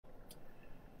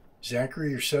Zachary,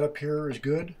 your setup here is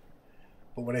good,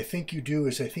 but what I think you do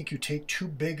is I think you take too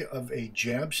big of a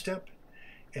jab step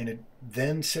and it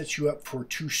then sets you up for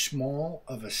too small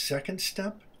of a second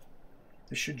step.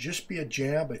 This should just be a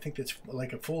jab. I think that's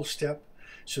like a full step.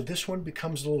 So this one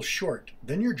becomes a little short.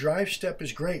 Then your drive step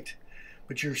is great,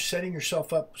 but you're setting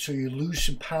yourself up so you lose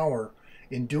some power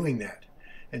in doing that.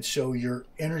 And so your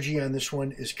energy on this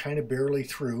one is kind of barely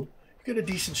through. You get a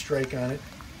decent strike on it.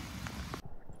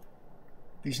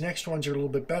 These next ones are a little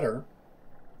bit better.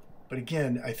 But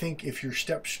again, I think if your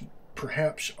steps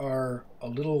perhaps are a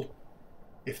little,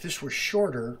 if this were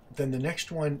shorter, then the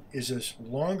next one is a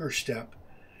longer step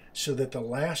so that the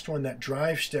last one, that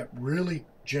drive step, really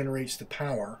generates the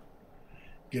power.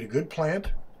 Get a good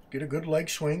plant, get a good leg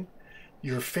swing.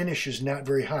 Your finish is not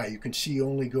very high. You can see you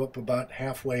only go up about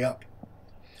halfway up.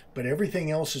 But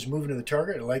everything else is moving to the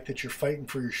target. I like that you're fighting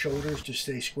for your shoulders to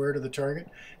stay square to the target.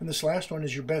 And this last one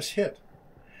is your best hit.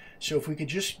 So if we could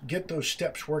just get those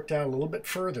steps worked out a little bit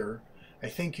further, I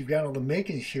think you've got all the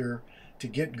makings here to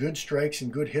get good strikes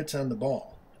and good hits on the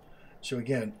ball. So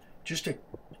again, just a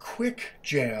quick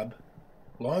jab,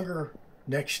 longer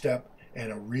next step,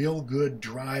 and a real good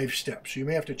drive step. So you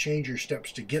may have to change your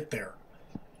steps to get there.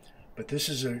 But this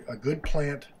is a good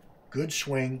plant, good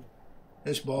swing.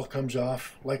 This ball comes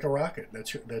off like a rocket.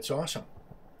 That's awesome.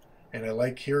 And I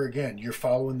like here again, you're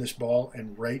following this ball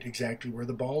and right exactly where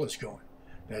the ball is going.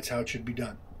 That's how it should be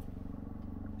done.